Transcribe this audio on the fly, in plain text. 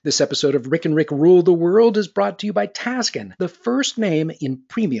This episode of Rick and Rick Rule the World is brought to you by Tasken, the first name in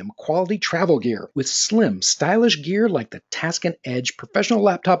premium quality travel gear, with slim, stylish gear like the Tasken Edge professional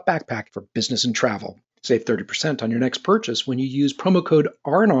laptop backpack for business and travel. Save 30% on your next purchase when you use promo code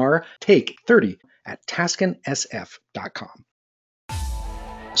RNR TAKE 30 at TaskenSF.com.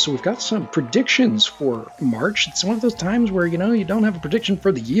 So we've got some predictions for March. It's one of those times where, you don't have a prediction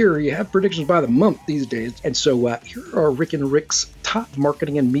for the year. You have predictions by the month these days. And so here are Rick and Rick's top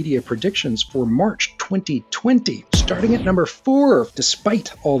marketing and media predictions for March 2020. Starting at number 4,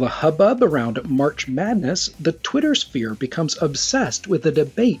 despite all the hubbub around March Madness, the Twitter sphere becomes obsessed with a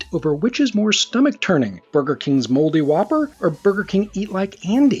debate over which is more stomach-turning, Burger King's Moldy Whopper or Burger King Eat Like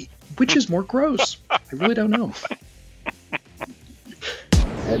Andy? Which is more gross? I really don't know.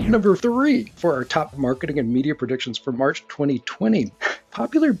 At number 3, for our top marketing and media predictions for March 2020,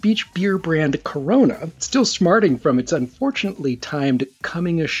 popular beach beer brand Corona, still smarting from its unfortunately timed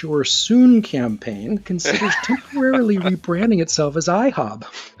Coming Ashore Soon campaign, considers temporarily rebranding itself as IHOB.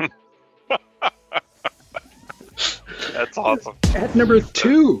 That's awesome. At number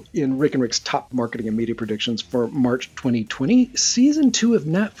 2, in Rick and Rick's top marketing and media predictions for March 2020, Season 2 of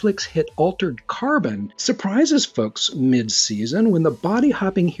Netflix hit Altered Carbon surprises folks mid-season when the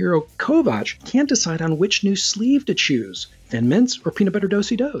body-hopping hero Kovac can't decide on which new sleeve to choose, Thin Mints or Peanut Butter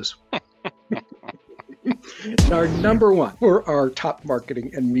Do-si-dos. And our number 1 for our top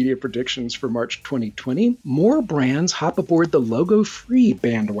marketing and media predictions for March 2020, more brands hop aboard the logo-free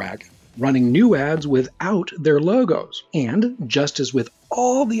bandwagon, running new ads without their logos. And just as with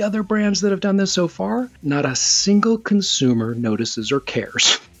all the other brands that have done this so far, not a single consumer notices or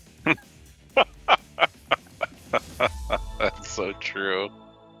cares. That's so true.